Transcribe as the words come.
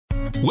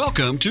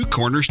Welcome to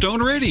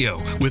Cornerstone Radio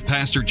with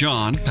Pastor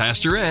John,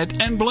 Pastor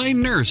Ed, and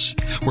Blaine Nurse,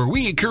 where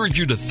we encourage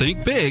you to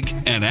think big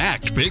and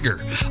act bigger.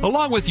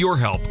 Along with your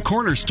help,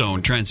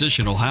 Cornerstone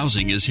Transitional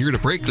Housing is here to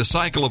break the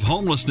cycle of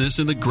homelessness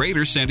in the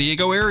greater San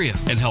Diego area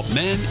and help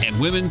men and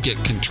women get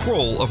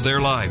control of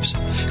their lives.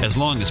 As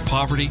long as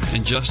poverty,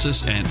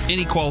 injustice, and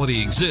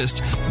inequality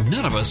exist,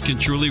 none of us can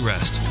truly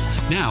rest.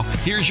 Now,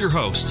 here's your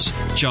hosts,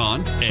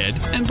 John, Ed,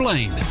 and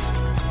Blaine.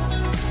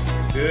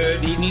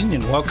 Good evening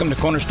and welcome to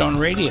Cornerstone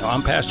Radio.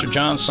 I'm Pastor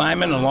John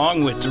Simon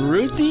along with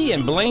Ruthie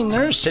and Blaine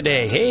Nurse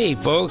today. Hey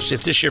folks,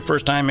 if this is your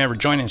first time ever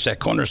joining us at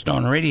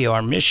Cornerstone Radio,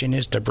 our mission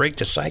is to break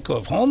the cycle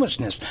of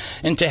homelessness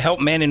and to help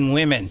men and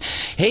women.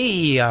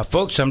 Hey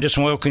folks, I'm just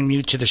welcoming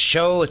you to the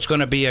show. It's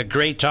going to be a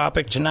great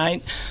topic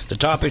tonight. The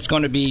topic's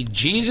going to be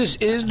Jesus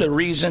is the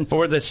reason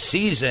for the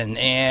season,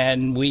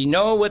 and we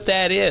know what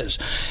that is.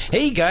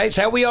 Hey guys,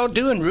 how we all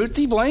doing?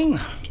 Ruthie,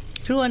 Blaine?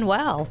 Doing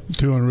well.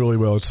 Doing really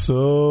well. It's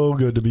so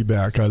good to be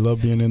back. I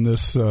love being in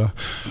this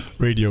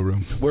radio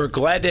room. We're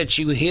glad that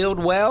you healed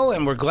well,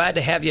 and we're glad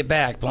to have you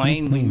back,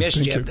 Blaine. We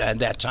missed you at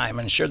that time,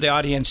 and I'm sure the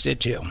audience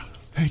did too.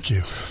 Thank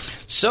you.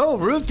 So,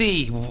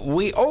 Ruthie,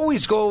 we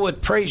always go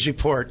with praise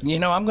report. You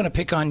know, I'm going to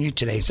pick on you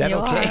today. Is that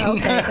okay? Okay,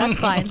 that's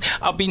fine.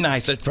 I'll be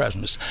nice at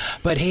Christmas.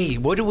 But hey,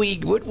 what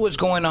was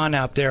going on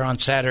out there on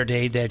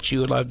Saturday that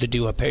you would love to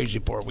do a praise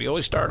report? We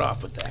always start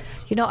off with that.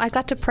 You know, I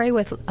got to pray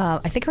with,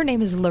 I think her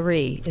name is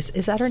Laree.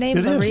 Is that her name?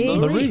 It Laree?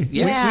 is, Laree.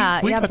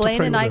 Yeah,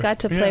 Blaine and I got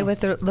to play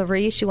with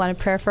Laree. She wanted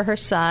prayer for her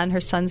son.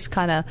 Her son's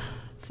kind of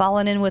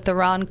fallen in with the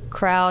wrong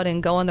crowd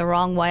and going the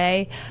wrong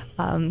way.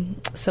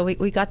 So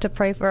we got to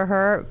pray for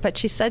her. But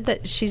she said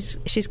that she's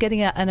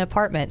getting an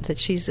apartment, that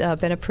she's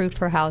been approved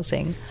for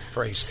housing.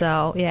 Praise.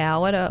 So, yeah,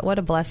 what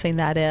a blessing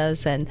that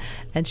is. And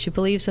she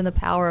believes in the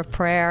power of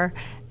prayer.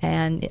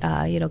 And,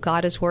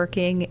 God is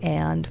working.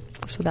 And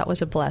so that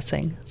was a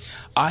blessing.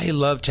 I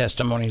love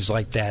testimonies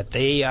like that.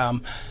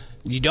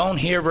 You don't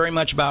hear very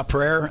much about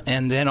prayer,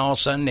 and then all of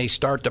a sudden they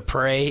start to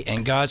pray,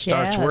 and God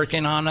starts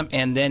working on them,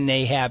 and then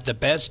they have the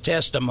best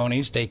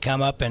testimonies. They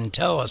come up and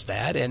tell us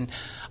that. And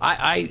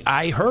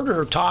I heard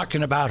her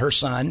talking about her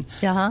son,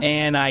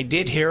 and I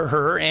did hear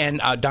her, and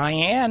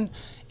Diane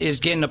is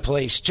getting a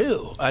place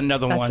too,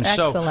 another one.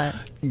 Excellent.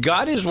 So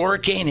God is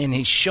working, and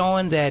He's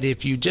showing that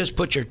if you just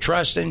put your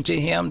trust into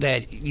Him,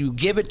 that you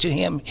give it to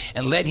Him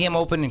and let Him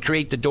open and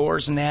create the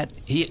doors, and that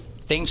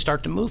things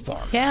start to move for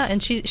him. Yeah,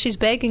 and she's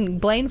begging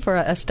Blaine for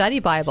a study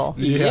Bible.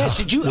 Yeah. Yes,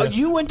 did you?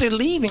 You went to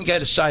leave and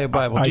get a study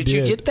Bible. Did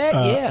you get that?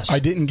 Yes. I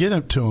didn't get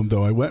it to him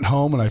though. I went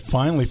home and I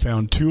finally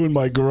found two in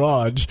my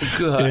garage.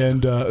 Good.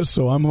 And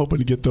so I'm hoping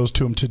to get those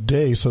to him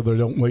today, so they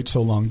don't wait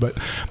so long. But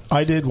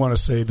I did want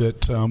to say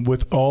that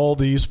with all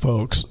these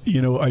folks,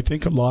 I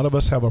think a lot of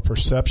us have a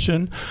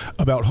perception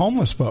about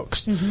homeless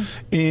folks,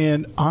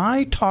 and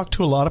I talk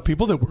to a lot of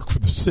people that work for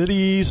the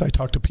cities. I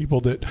talk to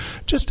people that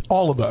just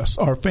all of us,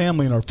 our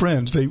family and our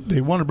friends. They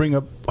want to bring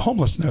up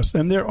homelessness,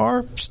 and there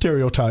are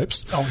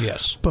stereotypes. Oh,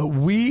 yes. But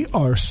we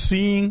are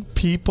seeing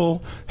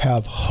people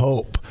have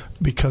hope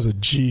because of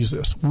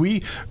Jesus.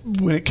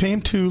 When it came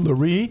to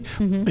Laree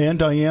and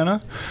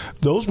Diana,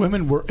 those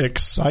women were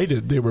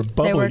excited. They were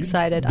bubbly. They were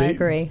excited. I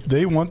agree.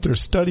 They want their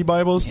study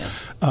Bibles.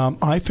 Yes.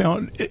 I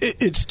found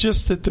it's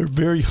just that they're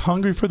very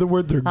hungry for the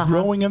Word. They're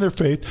growing in their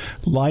faith.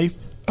 Life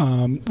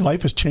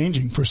is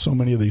changing for so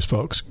many of these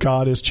folks.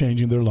 God is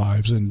changing their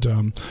lives.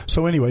 And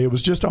so anyway, it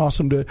was just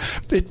awesome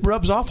it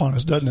rubs off on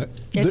us, doesn't it?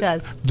 It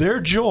does.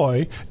 Their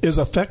joy is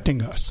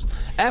affecting us.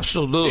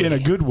 Absolutely. In a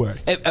good way.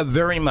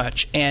 Very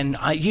much. And,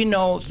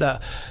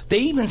 they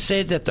even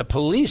said that the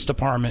police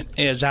department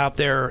is out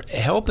there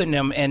helping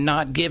them and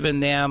not giving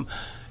them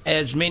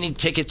as many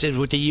tickets as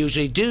what they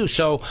usually do.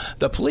 So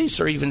the police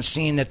are even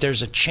seeing that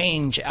there's a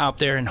change out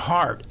there in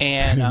heart.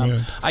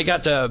 And I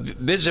got to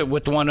visit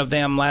with one of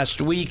them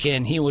last week,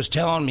 and he was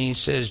telling me, he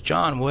says,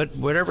 John,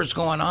 whatever's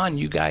going on,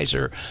 you guys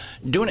are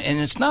doing it. And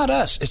it's not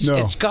us.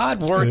 It's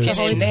God working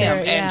in them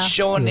and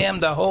showing them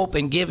the hope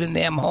and giving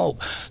them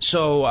hope.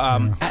 So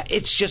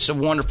it's just a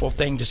wonderful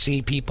thing to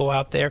see people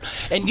out there.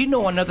 And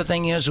another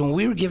thing is, when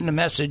we were giving the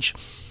message,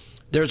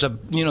 there's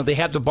they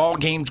had the ball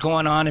games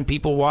going on and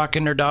people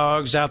walking their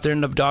dogs out there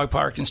in the dog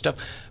park and stuff.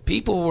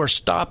 People were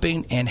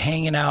stopping and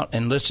hanging out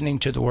and listening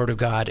to the Word of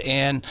God.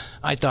 And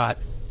I thought,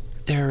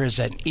 there is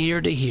an ear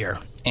to hear,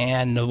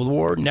 and the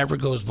Word never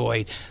goes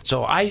void.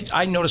 So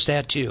I noticed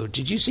that too.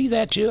 Did you see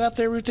that too out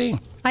there, Ruthie?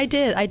 I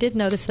did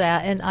notice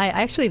that. And I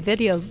actually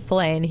videoed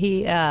Blaine.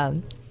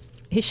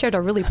 He shared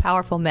a really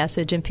powerful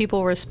message, and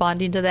people were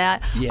responding to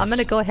that. Yes. I'm going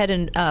to go ahead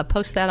and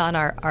post that on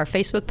our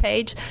Facebook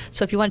page.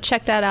 So if you want to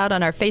check that out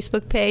on our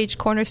Facebook page,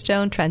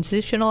 Cornerstone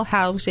Transitional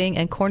Housing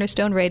and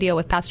Cornerstone Radio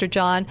with Pastor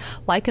John,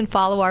 like and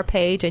follow our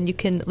page, and you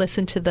can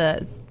listen to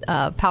the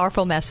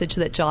powerful message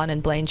that John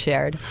and Blaine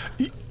shared.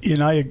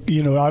 And I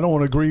don't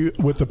want to agree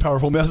with the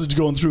powerful message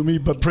going through me,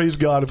 but praise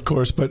God, of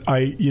course. But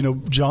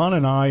John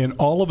and I and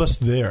all of us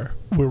there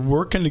we're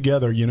working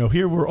together.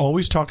 Here we're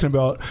always talking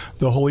about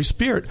the Holy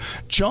Spirit.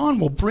 John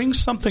will bring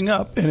something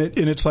up, and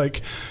it's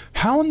like,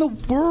 how in the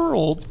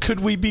world could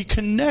we be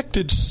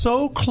connected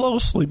so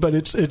closely? But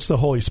it's the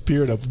Holy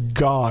Spirit of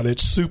God.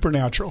 It's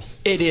supernatural.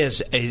 It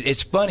is.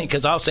 It's funny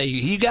because I'll say,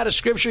 you got a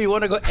scripture you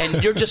want to go,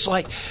 and you're just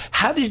like,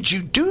 how did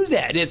you do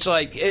that? It's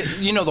like,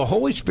 the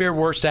Holy Spirit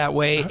works that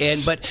way,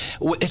 but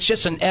it's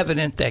just an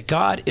evidence that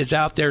God is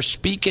out there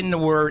speaking the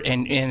word,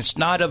 and it's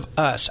not of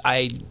us.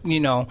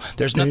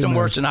 There's nothing Amen.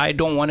 worse than I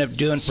don't want it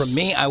doing from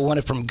me. I want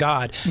it from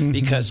God,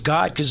 because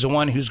God is the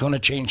one who's going to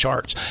change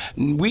hearts.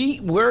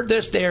 We're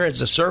there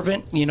as a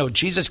servant.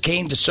 Jesus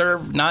came to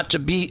serve, not to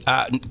be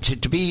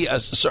to be a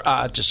servant,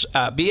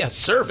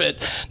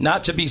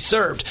 not to be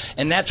served,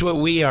 and that's what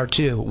we are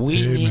too.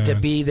 We Amen. need to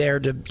be there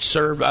to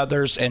serve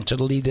others and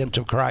to lead them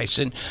to Christ.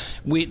 And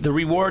the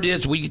reward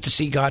is we get to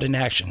see God in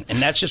action, and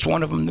that's just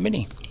one of them, the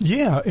many.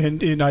 Yeah,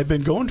 and I've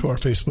been going to our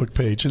Facebook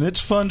page, and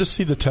it's fun to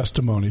see the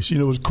testimonies.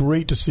 It was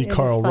great to see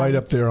Carl right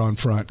up there on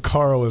front.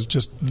 Carl is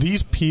just,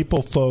 these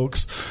people,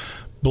 folks,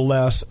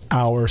 bless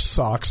our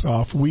socks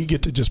off. We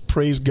get to just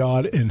praise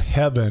God in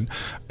heaven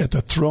at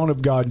the throne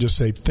of God and just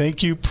say,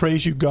 thank you,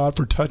 praise you, God,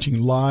 for touching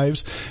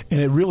lives.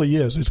 And it really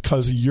is. It's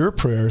because of your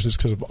prayers. It's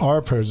because of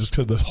our prayers. It's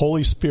because of the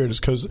Holy Spirit. It's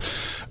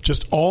because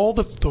just all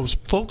those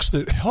folks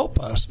that help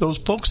us, those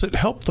folks that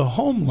help the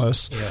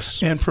homeless,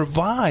 yes, and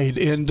provide.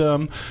 And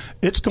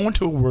it's going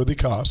to a worthy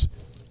cause.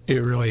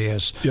 It really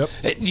is. Yep.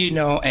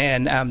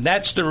 And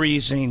that's the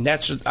reasoning.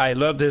 I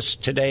love this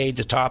today,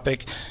 the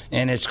topic,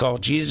 and it's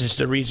called Jesus,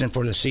 the Reason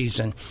for the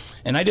Season.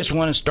 And I just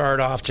want to start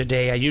off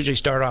today. I usually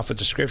start off with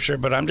the scripture,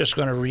 but I'm just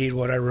going to read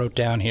what I wrote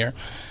down here.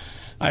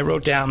 I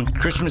wrote down,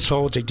 Christmas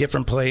holds a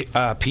different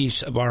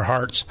piece of our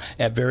hearts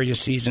at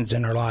various seasons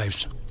in our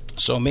lives.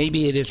 So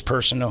maybe it is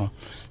personal.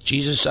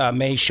 Jesus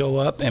may show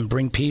up and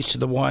bring peace to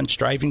the one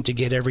striving to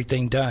get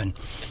everything done,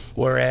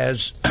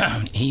 whereas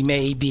he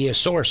may be a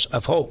source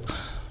of hope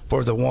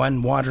for the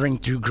one wandering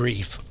through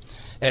grief.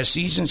 As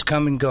seasons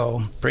come and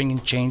go, bringing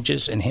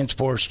changes and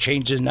henceforth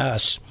changing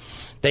us,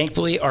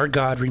 thankfully our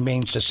God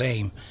remains the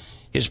same.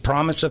 His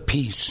promise of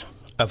peace,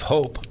 of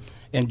hope,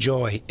 and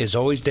joy is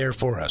always there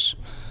for us.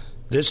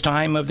 This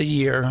time of the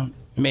year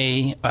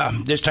may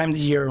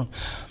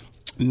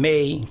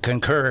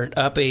concur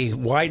up a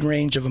wide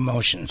range of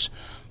emotions,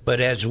 but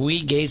as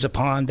we gaze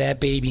upon that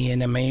baby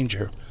in a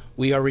manger,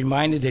 we are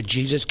reminded that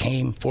Jesus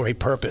came for a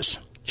purpose,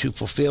 to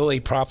fulfill a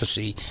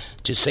prophecy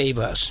to save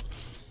us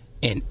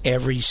in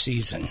every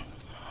season.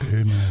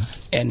 Amen.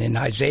 And in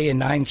Isaiah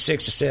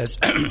 9:6 it says,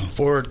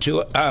 For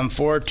to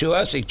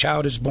us a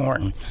child is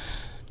born,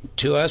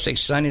 to us a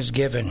son is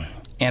given,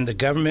 and the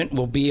government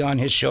will be on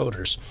his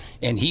shoulders,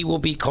 and he will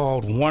be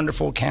called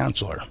Wonderful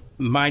Counselor,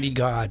 Mighty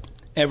God,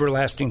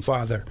 Everlasting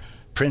Father,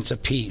 Prince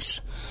of Peace.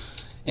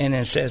 And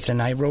it says,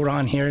 and I wrote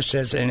on here, it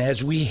says, and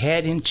as we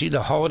head into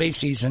the holiday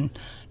season,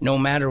 no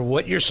matter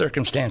what your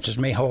circumstances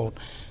may hold,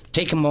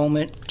 take a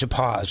moment to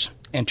pause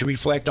and to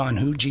reflect on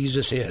who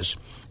Jesus is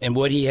and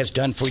what he has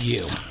done for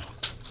you.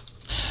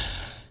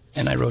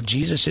 And I wrote,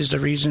 Jesus is the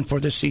reason for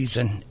the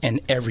season and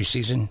every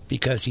season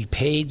because he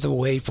paid the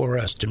way for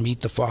us to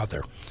meet the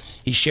Father.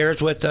 He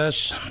shares with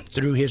us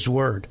through his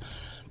word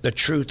the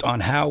truth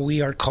on how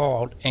we are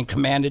called and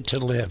commanded to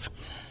live.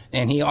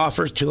 And he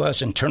offers to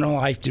us eternal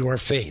life through our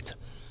faith.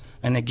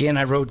 And again,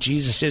 I wrote,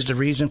 Jesus is the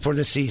reason for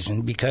the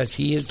season because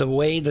he is the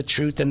way, the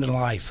truth, and the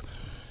life.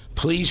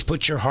 Please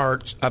put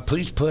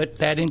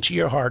that into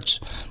your hearts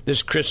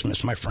this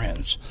Christmas, my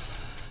friends.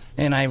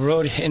 And I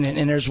wrote, and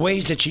there's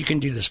ways that you can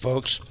do this,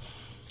 folks.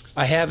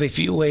 I have a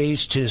few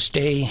ways to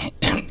stay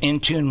in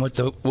tune with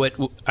what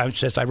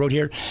I wrote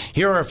here.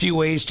 Here are a few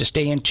ways to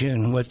stay in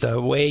tune with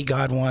the way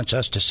God wants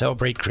us to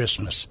celebrate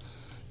Christmas.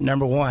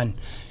 Number 1,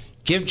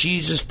 give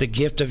Jesus the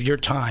gift of your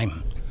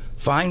time.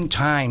 Find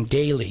time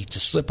daily to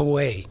slip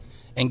away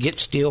and get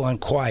still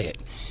and quiet,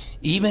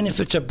 even if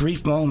it's a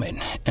brief moment,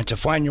 and to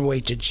find your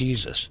way to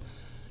Jesus.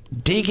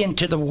 Dig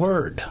into the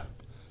Word.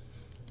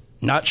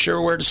 Not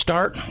sure where to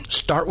start?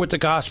 Start with the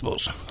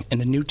Gospels in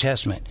the New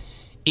Testament.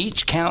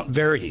 Each count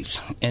varies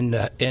in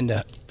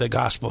the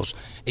Gospels,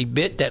 a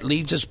bit that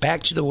leads us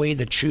back to the way,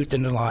 the truth,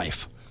 and the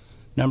life.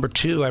 Number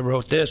 2, I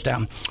wrote this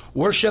down.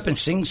 Worship and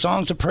sing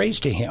songs of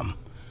praise to him.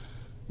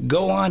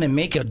 Go on and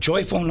make a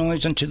joyful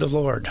noise unto the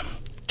Lord.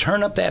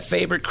 Turn up that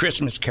favorite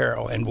Christmas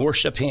carol and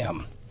worship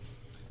him.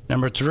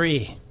 Number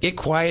 3, get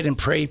quiet and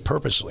pray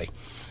purposely.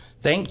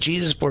 Thank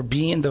Jesus for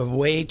being the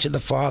way to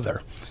the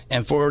Father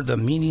and for the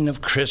meaning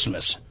of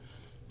Christmas.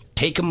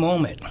 Take a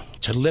moment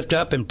to lift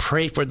up and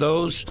pray for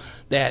those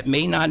that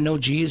may not know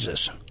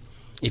Jesus.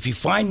 If you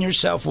find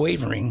yourself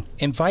wavering,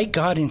 invite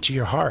God into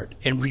your heart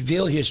and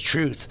reveal his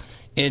truth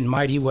in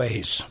mighty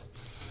ways.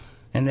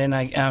 And then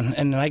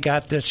I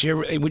got this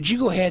here. Would you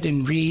go ahead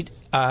and read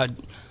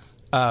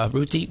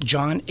Ruthie,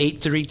 John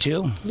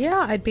 8:32?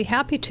 Yeah, I'd be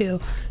happy to.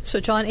 So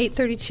John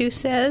 8:32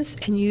 says,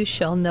 and you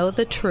shall know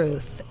the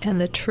truth,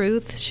 and the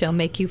truth shall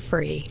make you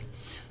free.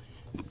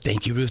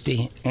 Thank you,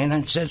 Ruthie. And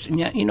it says,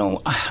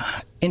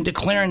 in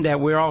declaring that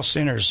we're all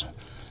sinners,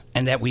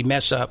 and that we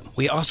mess up,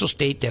 we also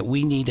state that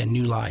we need a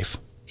new life,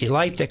 a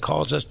life that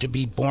calls us to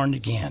be born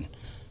again.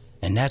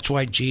 And that's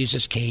why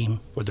Jesus came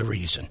for the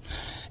reason.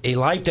 A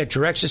life that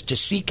directs us to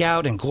seek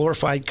out and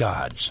glorify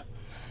God's.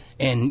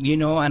 And,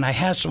 and I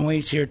have some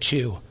ways here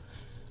too.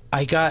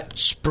 I got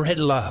spread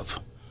love.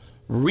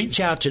 Reach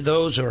out to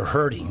those who are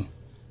hurting,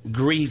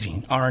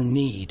 grieving, are in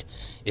need.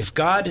 If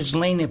God is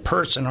laying a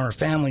person or a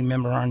family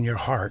member on your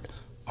heart,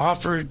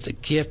 offer the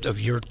gift of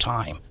your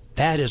time.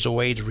 That is a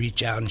way to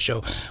reach out and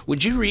show.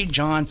 Would you read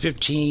John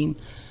 15,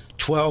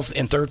 12,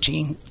 and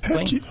 13?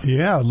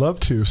 Yeah, I'd love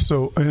to.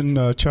 So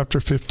in chapter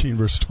 15,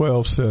 verse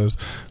 12 says,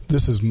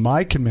 "This is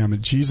my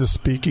commandment." Jesus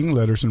speaking,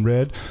 letters in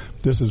red.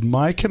 "This is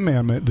my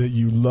commandment, that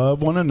you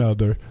love one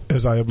another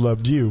as I have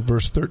loved you."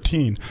 Verse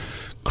 13,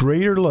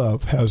 "Greater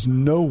love has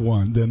no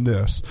one than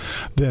this,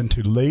 than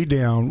to lay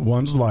down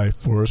one's life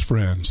for his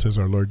friends, as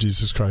our Lord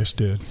Jesus Christ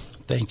did."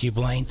 Thank you,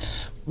 Blaine.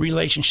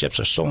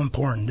 Relationships are so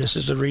important. This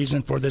is the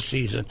reason for this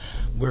season.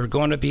 We're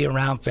going to be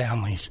around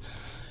families.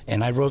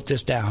 And I wrote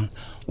this down.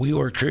 We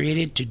were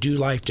created to do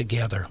life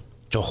together,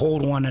 to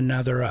hold one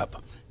another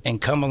up,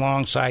 and come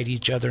alongside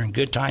each other in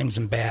good times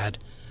and bad.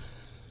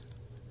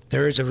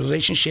 There is a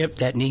relationship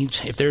that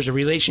needs, if there's a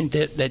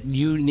relationship that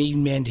you need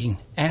mending,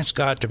 ask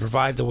God to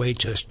provide the way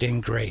to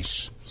extend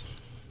grace.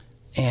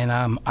 And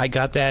I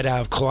got that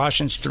out of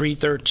Colossians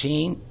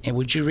 3:13. And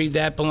would you read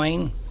that,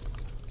 Blaine?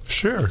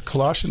 Sure.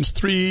 Colossians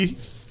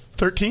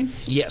 3:13?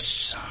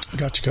 Yes.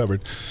 Got you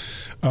covered.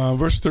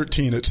 Verse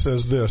 13, it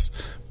says this,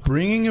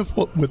 "Bringing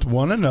with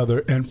one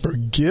another and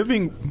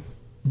forgiving..."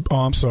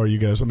 Oh, I'm sorry, you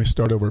guys. Let me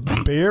start over.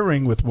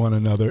 "Bearing with one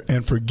another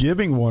and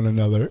forgiving one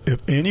another,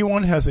 if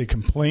anyone has a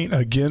complaint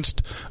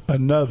against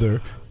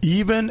another,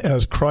 even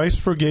as Christ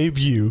forgave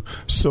you,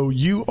 so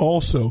you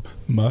also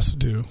must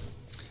do."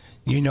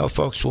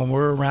 Folks, when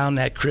we're around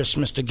at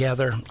Christmas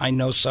together, I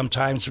know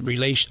sometimes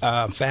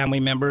family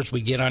members,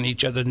 we get on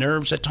each other's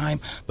nerves at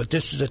times, but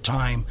this is a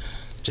time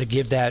to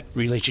give that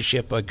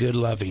relationship a good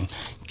loving.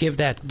 Give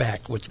that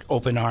back with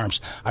open arms.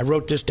 I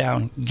wrote this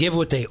down. Give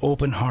with an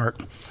open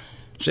heart.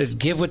 It says,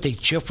 give with a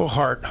cheerful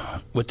heart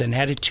with an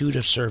attitude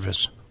of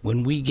service.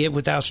 When we give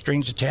without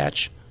strings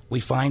attached, we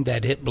find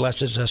that it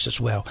blesses us as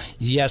well.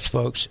 Yes,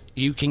 folks,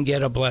 you can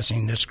get a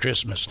blessing this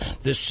Christmas,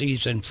 this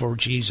season for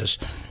Jesus,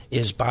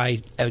 is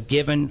by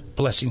giving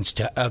blessings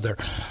to other.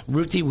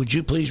 Ruthie, would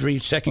you please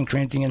read 2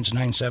 Corinthians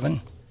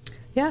 9:7?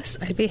 Yes,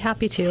 I'd be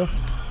happy to.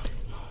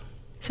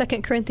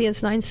 2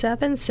 Corinthians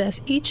 9:7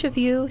 says, "Each of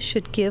you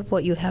should give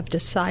what you have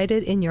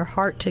decided in your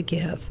heart to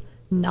give,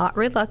 not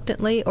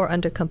reluctantly or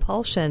under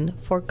compulsion,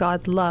 for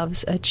God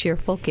loves a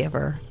cheerful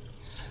giver."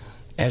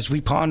 As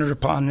we pondered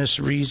upon this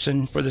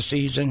reason for the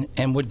season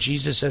and what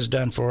Jesus has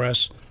done for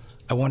us,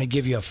 I want to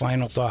give you a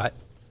final thought.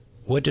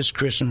 What does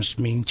Christmas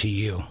mean to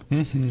you?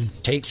 Mm-hmm.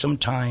 Take some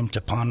time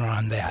to ponder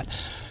on that.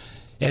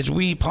 As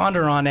we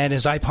ponder on that,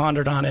 as I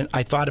pondered on it,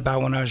 I thought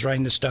about when I was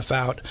writing this stuff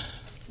out,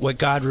 what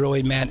God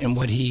really meant and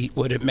what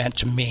it meant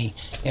to me.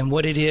 And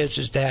what it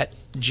is that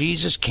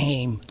Jesus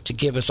came to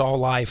give us all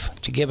life,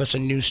 to give us a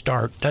new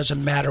start.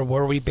 Doesn't matter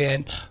where we've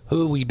been,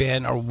 who we've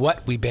been, or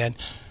what we've been.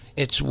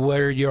 It's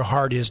where your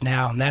heart is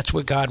now, and that's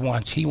what God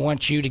wants. He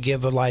wants you to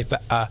give your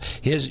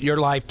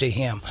life to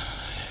Him.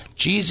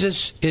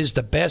 Jesus is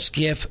the best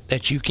gift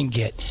that you can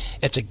get.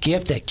 It's a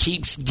gift that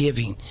keeps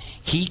giving.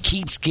 He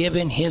keeps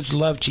giving His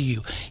love to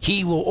you.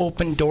 He will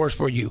open doors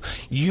for you.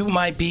 You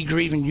might be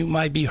grieving, you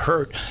might be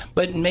hurt,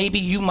 but maybe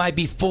you might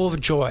be full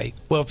of joy.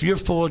 Well, if you're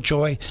full of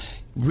joy,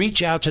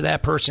 reach out to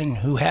that person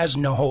who has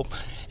no hope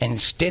and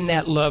extend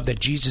that love that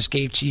Jesus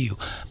gave to you.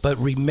 But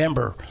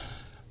remember,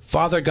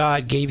 Father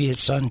God gave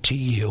His Son to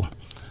you,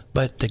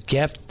 but the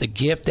gift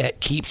that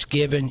keeps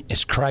giving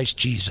is Christ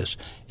Jesus.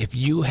 If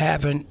you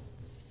haven't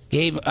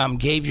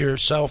gave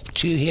yourself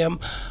to Him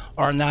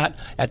or not,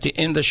 at the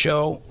end of the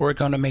show, we're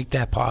going to make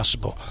that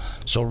possible.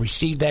 So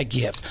receive that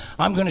gift.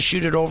 I'm going to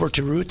shoot it over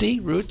to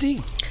Ruthie.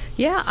 Ruthie?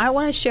 Yeah, I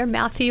want to share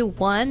Matthew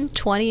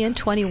 1:20 and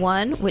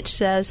 21, which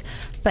says,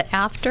 "But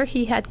after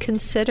he had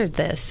considered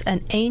this,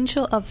 an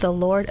angel of the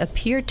Lord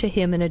appeared to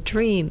him in a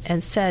dream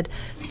and said,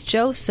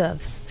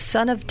 'Joseph,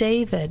 son of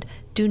David,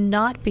 do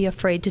not be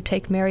afraid to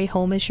take Mary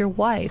home as your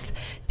wife,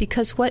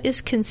 because what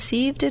is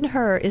conceived in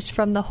her is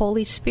from the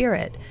Holy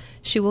Spirit.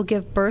 She will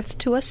give birth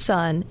to a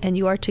son, and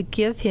you are to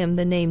give him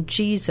the name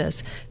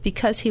Jesus,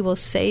 because he will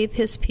save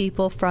his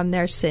people from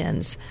their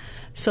sins.'"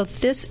 So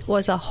this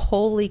was a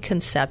holy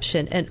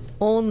conception, and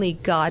only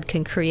God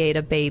can create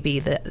a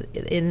baby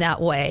in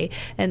that way.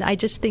 And I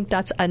just think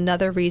that's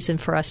another reason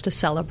for us to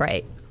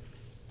celebrate.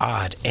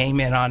 Odd.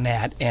 Amen on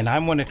that. And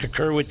I'm going to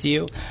concur with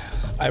you.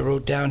 I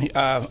wrote down,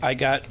 I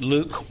got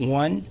Luke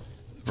 1,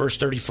 verse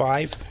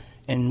 35,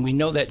 and we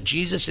know that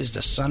Jesus is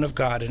the Son of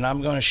God, and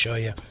I'm going to show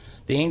you.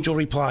 The angel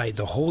replied,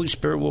 "The Holy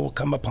Spirit will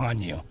come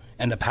upon you,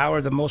 and the power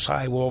of the Most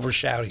High will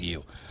overshadow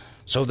you.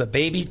 So the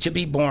baby to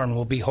be born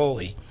will be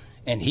holy,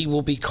 and he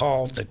will be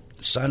called the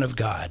Son of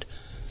God."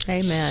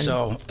 Amen.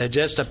 So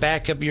just to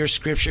back up your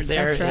scripture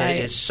there, That's right.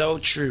 It is so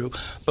true.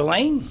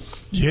 Blaine?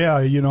 Yeah,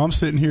 I'm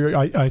sitting here.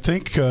 I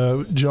think,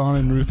 John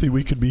and Ruthie,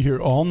 we could be here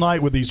all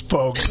night with these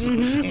folks.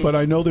 But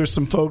I know there's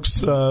some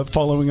folks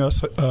following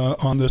us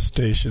on this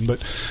station.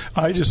 But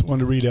I just want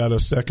to read out of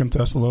 2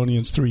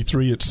 Thessalonians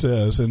 3:3. It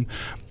says, and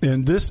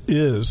this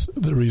is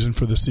the reason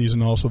for the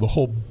season also. The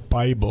whole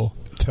Bible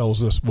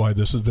tells us why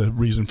this is the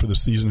reason for the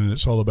season, and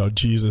it's all about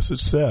Jesus. It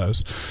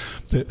says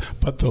that,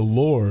 but the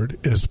Lord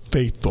is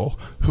faithful,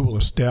 who will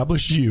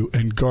establish you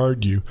and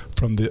guard you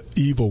from the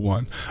evil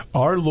one.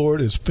 Our Lord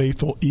is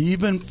faithful,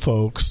 even,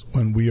 folks,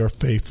 when we are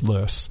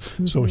faithless.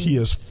 So he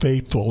is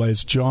faithful.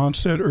 As John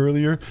said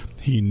earlier,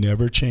 he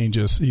never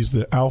changes. He's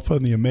the Alpha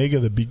and the Omega,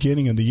 the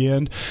beginning and the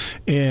end.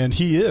 And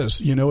he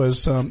is,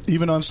 as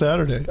even on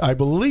Saturday, I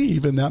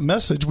believe in that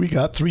message, we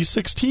got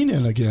 3:16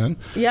 in again.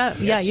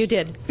 Yeah, you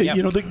did.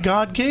 Yep. That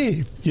God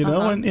gave,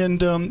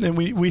 and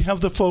we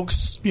have the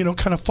folks,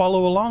 kind of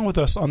follow along with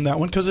us on that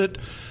one because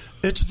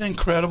it's an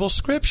incredible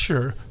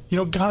scripture.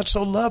 God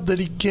so loved that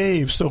he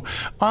gave. So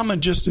I'm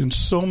just in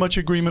so much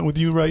agreement with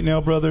you right now,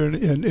 brother,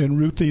 and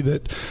Ruthie,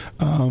 that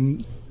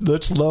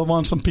let's love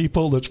on some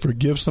people, let's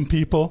forgive some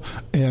people,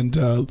 and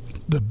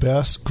the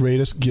best,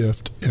 greatest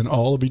gift in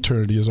all of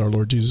eternity is our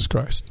Lord Jesus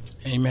Christ.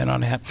 Amen on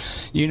that.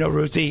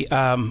 Ruthie,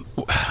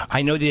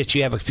 I know that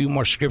you have a few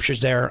more scriptures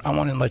there. I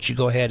want to let you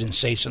go ahead and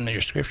say some of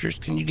your scriptures.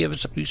 Can you give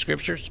us a few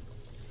scriptures?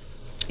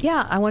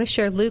 Yeah, I want to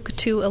share Luke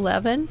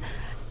 2:11.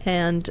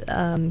 And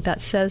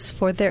that says,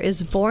 "For there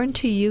is born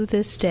to you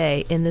this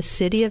day in the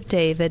city of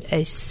David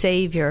a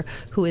Savior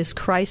who is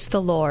Christ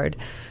the Lord."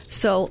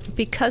 So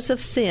because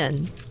of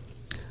sin,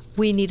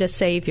 we need a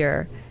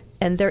Savior.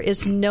 And there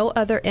is no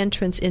other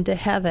entrance into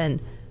heaven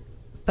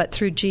but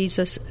through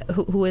Jesus,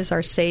 who is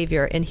our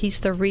Savior. And he's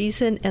the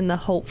reason and the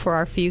hope for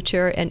our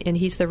future. And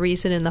he's the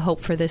reason and the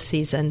hope for this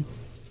season.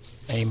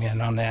 Amen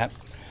on that.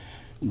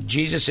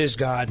 Jesus is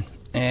God.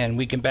 And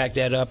we can back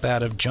that up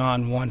out of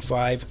John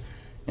 1:5.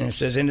 And it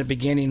says, "In the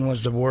beginning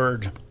was the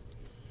Word,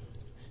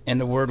 and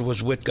the Word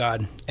was with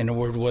God, and the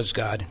Word was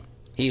God.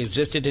 He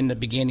existed in the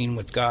beginning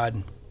with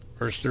God."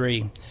 Verse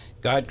 3,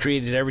 "God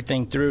created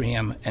everything through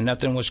him, and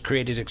nothing was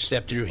created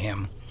except through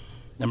him."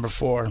 Number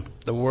 4,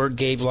 "The Word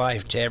gave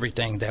life to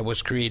everything that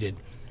was created,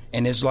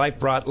 and his life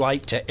brought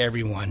light to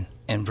everyone."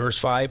 And verse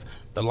 5,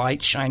 "The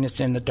light shineth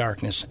in the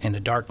darkness, and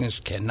the darkness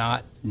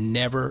cannot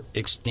never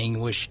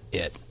extinguish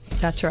it."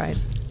 That's right.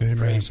 Amen.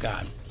 Praise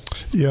God.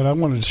 Yeah, and I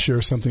wanted to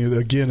share something.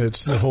 Again,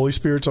 it's the Holy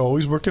Spirit's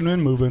always working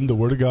and moving. The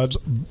Word of God's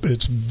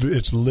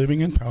it's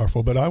living and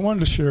powerful. But I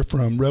wanted to share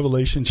from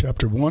Revelation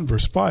chapter 1,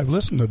 verse 5.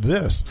 Listen to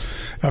this.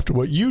 After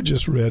what you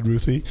just read,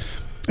 Ruthie,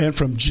 "And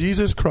from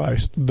Jesus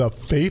Christ, the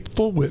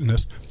faithful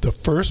witness, the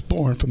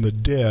firstborn from the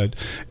dead,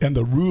 and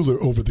the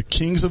ruler over the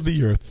kings of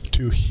the earth,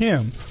 to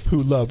him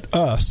who loved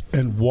us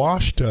and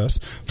washed us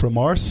from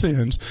our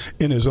sins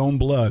in his own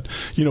blood."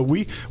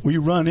 We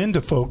run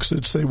into folks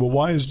that say, well,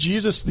 why is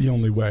Jesus the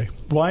only way?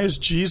 Why is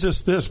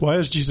Jesus this? Why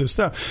is Jesus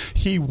that?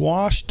 He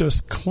washed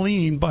us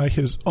clean by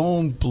his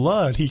own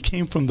blood. He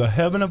came from the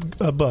heaven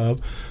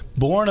above,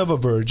 born of a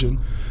virgin,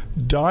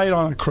 died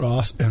on a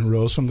cross, and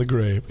rose from the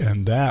grave.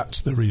 And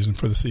that's the reason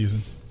for the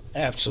season.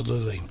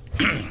 Absolutely.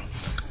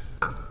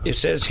 It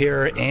says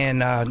here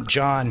in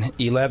John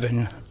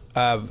 11,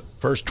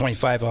 verse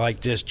 25, I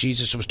like this.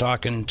 Jesus was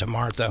talking to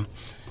Martha,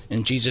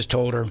 and Jesus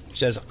told her,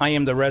 says, "I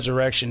am the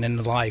resurrection and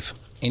the life.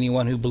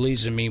 Anyone who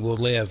believes in me will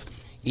live,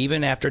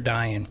 even after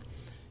dying.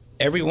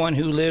 Everyone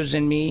who lives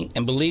in me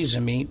and believes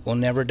in me will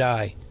never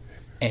die."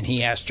 And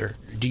he asked her,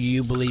 "Do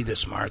you believe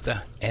this,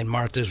 Martha?" And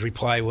Martha's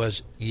reply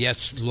was,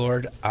 "Yes,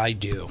 Lord, I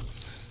do."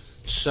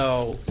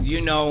 So,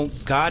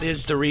 God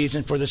is the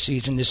reason for the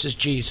season. This is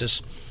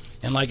Jesus.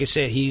 And like I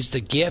said, he's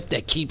the gift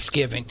that keeps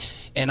giving.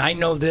 And I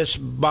know this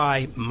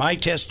by my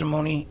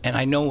testimony, and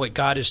I know what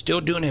God is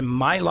still doing in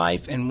my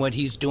life and what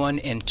he's doing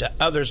into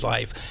others'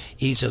 life.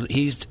 He's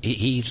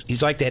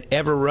like that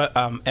ever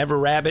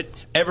ready.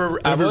 The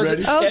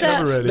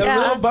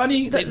little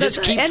bunny that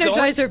just keeps going.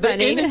 Energizer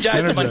bunny. The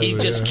Energizer bunny. He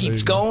just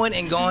keeps going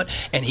and going,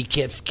 and he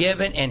keeps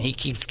giving, and he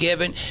keeps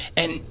giving.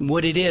 And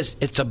what it is,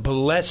 it's a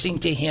blessing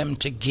to him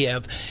to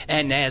give.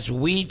 And as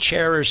we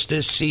cherish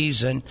this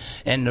season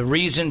and the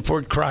reason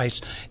for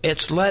Christ,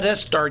 it's let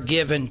us start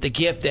giving the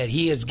gift that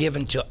he has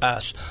given to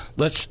us.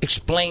 Let's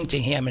explain to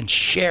him and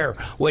share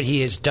what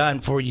he has done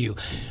for you.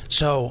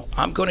 So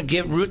I'm going to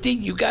give Ruthie,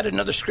 you got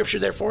another scripture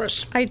there for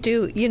us? I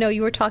do.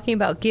 You were talking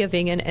about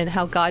giving and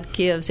how God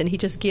gives, and he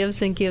just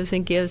gives and gives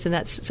and gives, and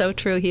that's so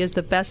true. He is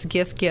the best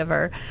gift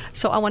giver.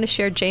 So I want to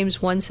share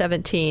James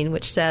 1:17,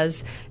 which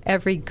says,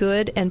 "Every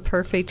good and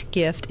perfect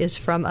gift is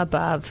from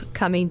above,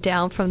 coming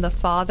down from the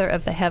Father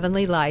of the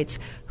heavenly lights,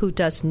 who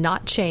does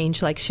not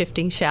change like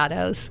shifting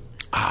shadows."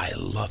 I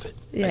love it.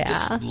 Yeah. I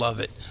just love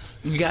it.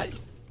 You got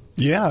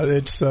Yeah,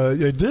 it's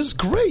this is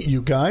great,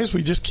 you guys.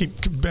 We just keep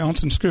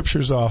bouncing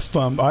scriptures off.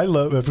 I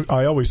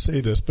always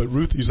say this, but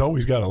Ruthie's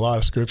always got a lot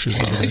of scriptures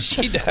in there.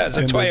 She does.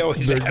 That's why I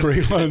always they're ask.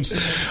 Great ones.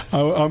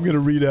 I'm going to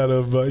read out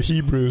of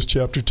Hebrews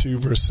chapter 2,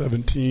 verse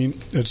 17.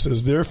 It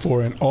says,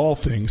 "Therefore, in all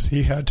things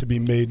he had to be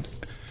made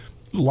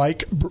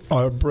like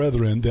our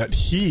brethren, that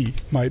he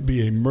might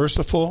be a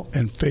merciful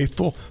and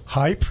faithful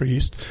high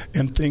priest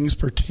in things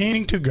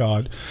pertaining to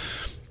God,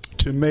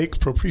 to make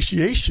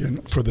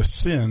propitiation for the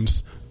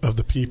sins of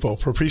the people."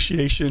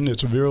 Propitiation,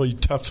 it's a really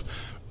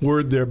tough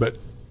word there, but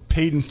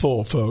paid in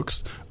full,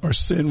 folks. Our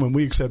sin, when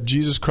we accept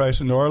Jesus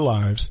Christ into our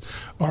lives,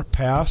 our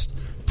past,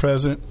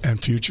 present, and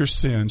future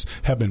sins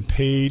have been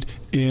paid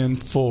in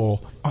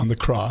full on the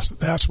cross.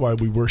 That's why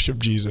we worship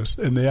Jesus,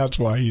 and that's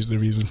why he's the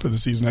reason for the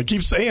season. I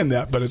keep saying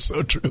that, but it's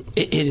so true.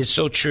 It is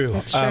so true.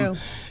 That's true.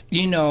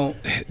 You know,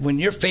 when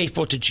you're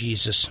faithful to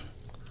Jesus,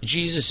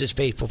 Jesus is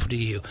faithful to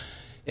you.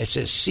 It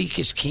says, seek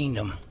his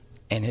kingdom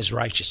and his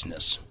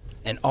righteousness,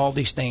 and all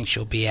these things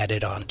shall be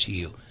added on to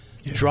you.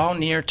 Yeah. Draw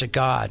near to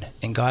God,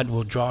 and God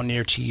will draw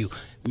near to you.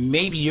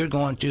 Maybe you're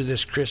going through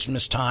this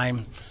Christmas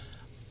time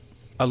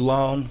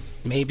alone.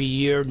 Maybe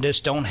you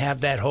just don't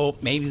have that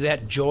hope. Maybe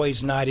that joy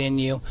is not in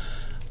you.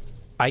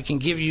 I can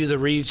give you the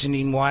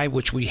reasoning why,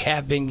 which we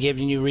have been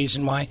giving you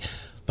reason why.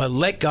 But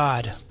let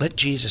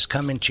Jesus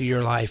come into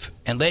your life,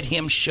 and let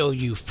him show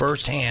you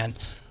firsthand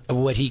of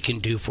what he can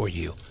do for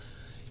you.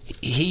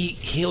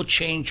 He'll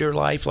change your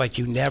life like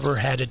you never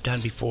had it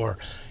done before.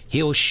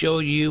 He'll show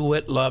you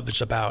what love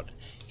is about.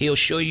 He'll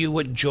show you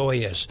what joy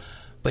is.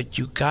 But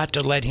you got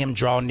to let him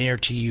draw near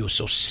to you.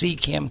 So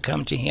seek him,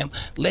 come to him.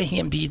 Let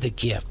him be the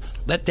gift.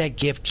 Let that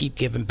gift keep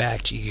giving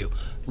back to you.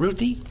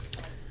 Ruthie?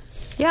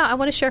 Yeah, I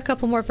want to share a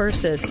couple more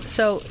verses.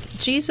 So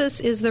Jesus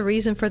is the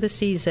reason for the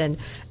season.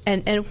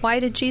 And why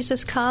did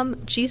Jesus come?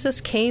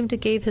 Jesus came to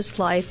give his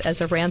life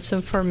as a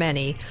ransom for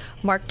many.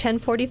 Mark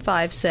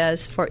 10:45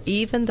 says, "For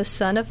even the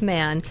Son of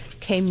Man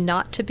came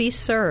not to be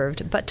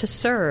served, but to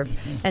serve,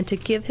 and to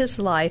give his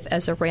life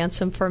as a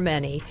ransom for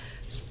many."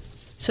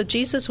 So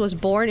Jesus was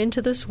born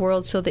into this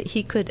world so that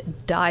he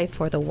could die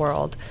for the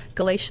world.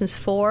 Galatians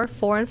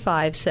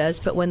 4:4-5 says,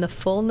 "But when the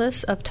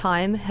fullness of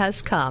time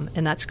has come,"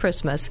 and that's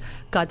Christmas,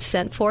 "God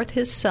sent forth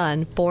his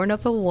Son, born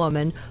of a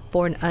woman,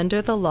 born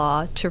under the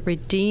law, to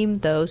redeem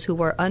those who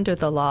were under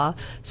the law,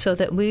 so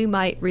that we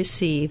might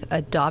receive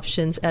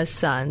adoptions as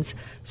sons."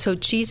 So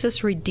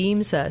Jesus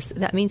redeems us.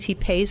 That means he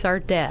pays our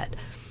debt.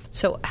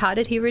 So how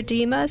did he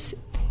redeem us?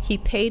 He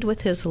paid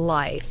with his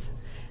life.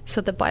 So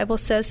the Bible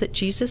says that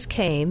Jesus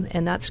came,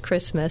 and that's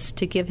Christmas,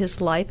 to give his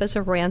life as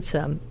a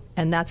ransom,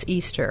 and that's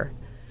Easter.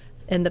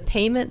 And the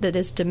payment that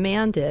is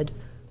demanded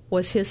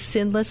was his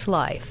sinless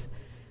life.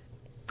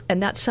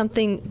 And that's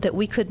something that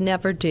we could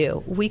never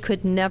do. We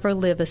could never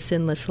live a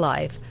sinless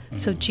life. Mm-hmm.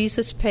 So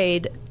Jesus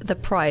paid the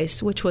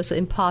price, which was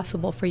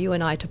impossible for you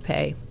and I to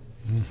pay.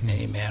 Mm-hmm.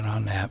 Amen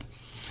on that.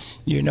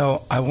 You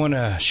know, I want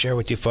to share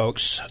with you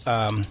folks,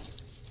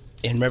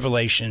 in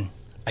Revelation,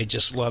 I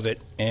just love it,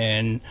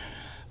 and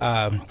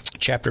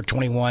chapter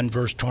 21,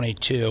 verse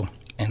 22,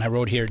 and I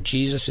wrote here,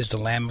 Jesus is the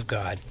Lamb of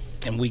God.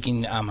 And we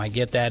can, I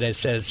get that, it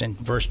says in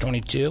verse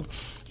 22,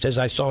 it says,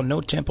 "I saw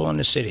no temple in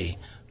the city,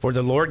 for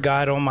the Lord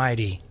God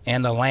Almighty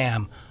and the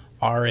Lamb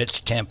are its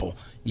temple."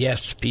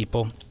 Yes,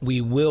 people, we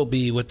will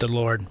be with the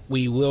Lord.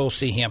 We will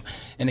see him.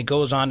 And it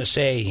goes on to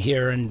say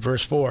here in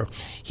verse 4,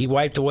 "He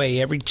wiped away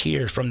every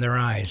tear from their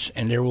eyes,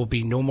 and there will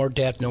be no more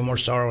death, no more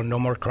sorrow, no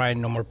more crying,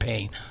 no more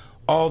pain.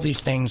 All these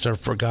things are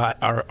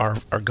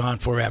gone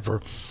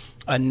forever."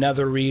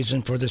 Another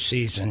reason for the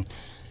season.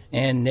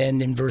 And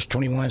then in verse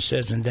 21 it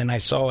says, "And then I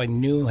saw a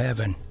new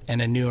heaven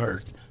and a new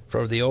earth,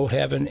 for the old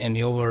heaven and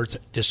the old earth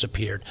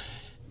disappeared."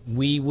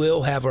 We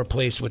will have our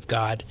place with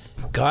God.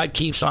 God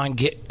keeps on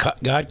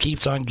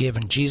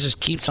giving. Jesus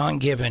keeps on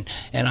giving.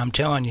 And I'm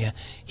telling you,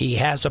 he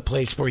has a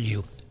place for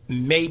you.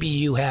 Maybe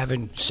you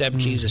haven't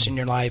accepted Jesus in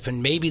your life,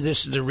 and maybe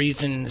this is the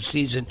reason in the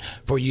season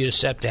for you to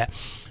accept that.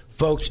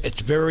 Folks,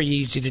 it's very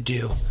easy to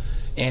do.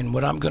 And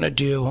what I'm going to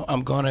do,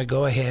 I'm going to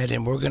go ahead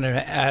and we're going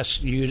to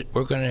ask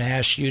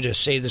you to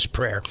say this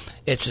prayer.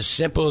 It's as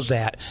simple as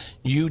that.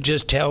 You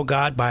just tell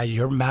God by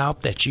your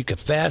mouth that you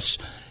confess,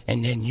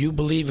 and then you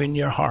believe in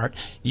your heart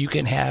you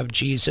can have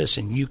Jesus,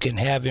 and you can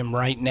have him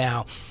right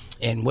now.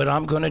 And what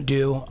I'm going to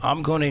do,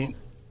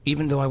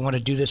 even though I want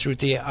to do this,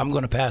 Ruthie, I'm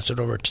going to pass it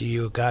over to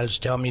you. God is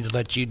telling me to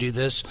let you do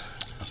this.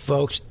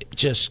 Folks,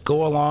 just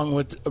go along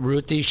with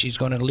Ruthie. She's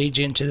going to lead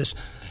you into this.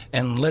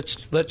 And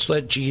let's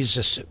let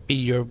Jesus be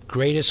your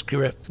greatest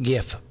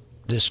gift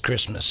this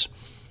Christmas.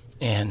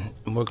 And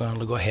we're going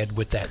to go ahead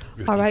with that,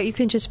 Ruthie. All right, you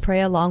can just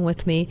pray along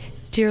with me.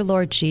 Dear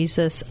Lord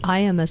Jesus, I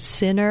am a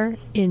sinner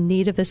in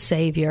need of a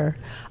Savior.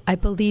 I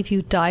believe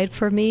you died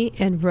for me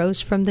and rose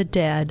from the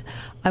dead.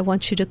 I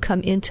want you to come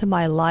into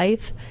my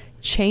life,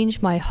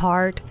 change my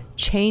heart,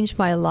 change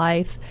my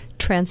life,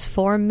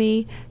 transform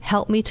me,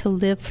 help me to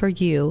live for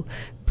you.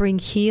 Bring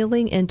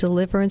healing and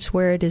deliverance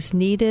where it is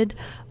needed.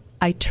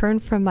 I turn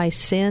from my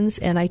sins,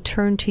 and I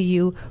turn to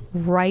you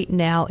right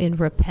now in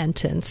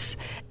repentance,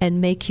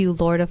 and make you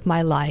Lord of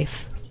my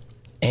life.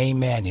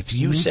 Amen. If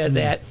you said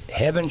that,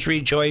 heaven's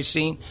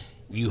rejoicing.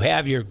 You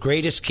have your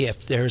greatest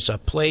gift. There's a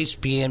place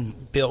being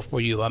built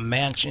for you, a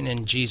mansion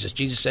in Jesus.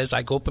 Jesus says,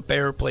 I go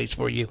prepare a place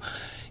for you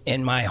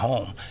in my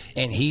home.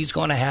 And he's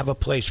going to have a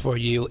place for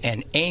you,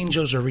 and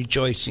angels are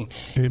rejoicing.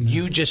 Amen.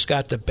 You just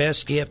got the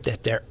best gift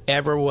that there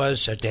ever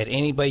was that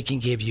anybody can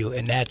give you,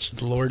 and that's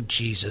the Lord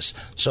Jesus.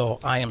 So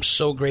I am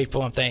so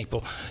grateful and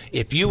thankful.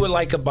 If you would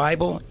like a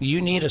Bible,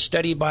 you need a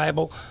study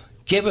Bible,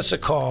 give us a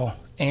call,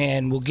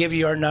 and we'll give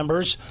you our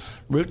numbers.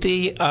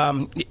 Ruthie,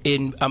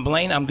 Blaine,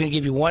 I'm going to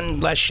give you one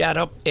last shout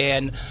out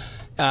and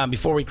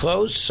before we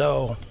close.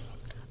 So,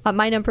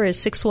 my number is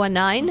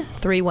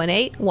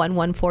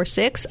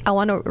 619-318-1146. I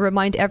want to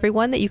remind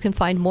everyone that you can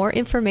find more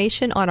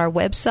information on our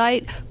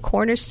website,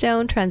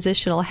 Cornerstone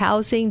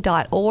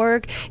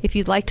Transitionalhousing.org. If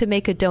you'd like to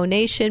make a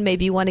donation,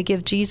 maybe you want to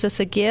give Jesus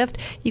a gift,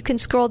 you can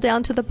scroll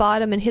down to the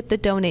bottom and hit the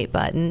donate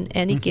button.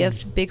 Any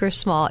gift, big or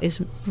small, is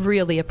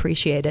really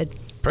appreciated.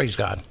 Praise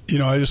God.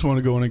 I just want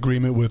to go in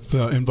agreement with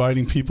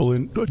inviting people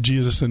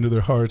Jesus into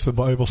their hearts. The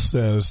Bible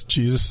says,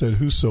 Jesus said,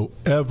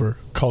 whosoever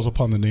calls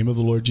upon the name of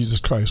the Lord Jesus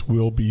Christ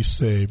will be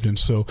saved. And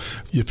so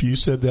if you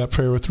said that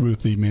prayer with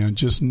Ruthie, man,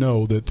 just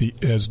know that,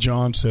 as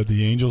John said,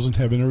 the angels in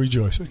heaven are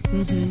rejoicing.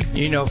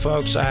 Mm-hmm.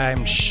 Folks,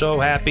 I'm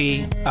so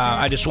happy.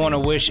 I just want to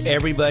wish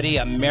everybody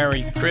a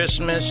Merry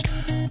Christmas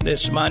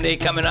this Monday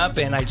coming up.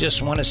 And I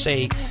just want to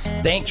say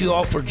thank you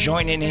all for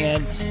joining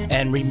in.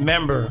 And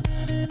remember,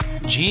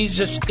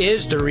 Jesus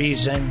is the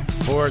reason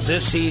for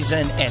this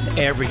season and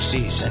every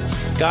season.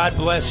 God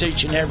bless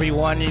each and every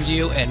one of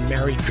you, and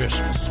Merry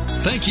Christmas.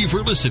 Thank you for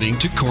listening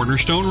to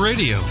Cornerstone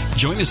Radio.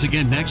 Join us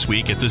again next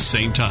week at this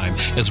same time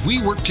as we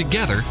work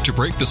together to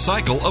break the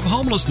cycle of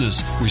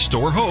homelessness,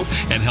 restore hope,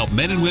 and help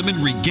men and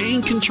women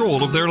regain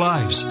control of their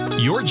lives.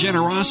 Your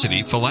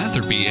generosity,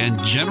 philanthropy,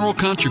 and general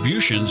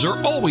contributions are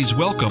always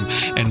welcome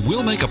and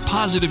will make a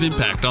positive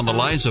impact on the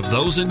lives of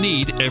those in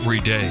need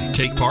every day.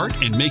 Take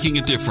part in making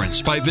a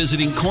difference by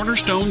visiting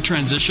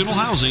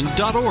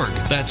CornerstoneTransitionalHousing.org.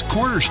 That's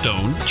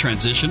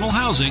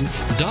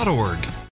CornerstoneTransitionalHousing.org.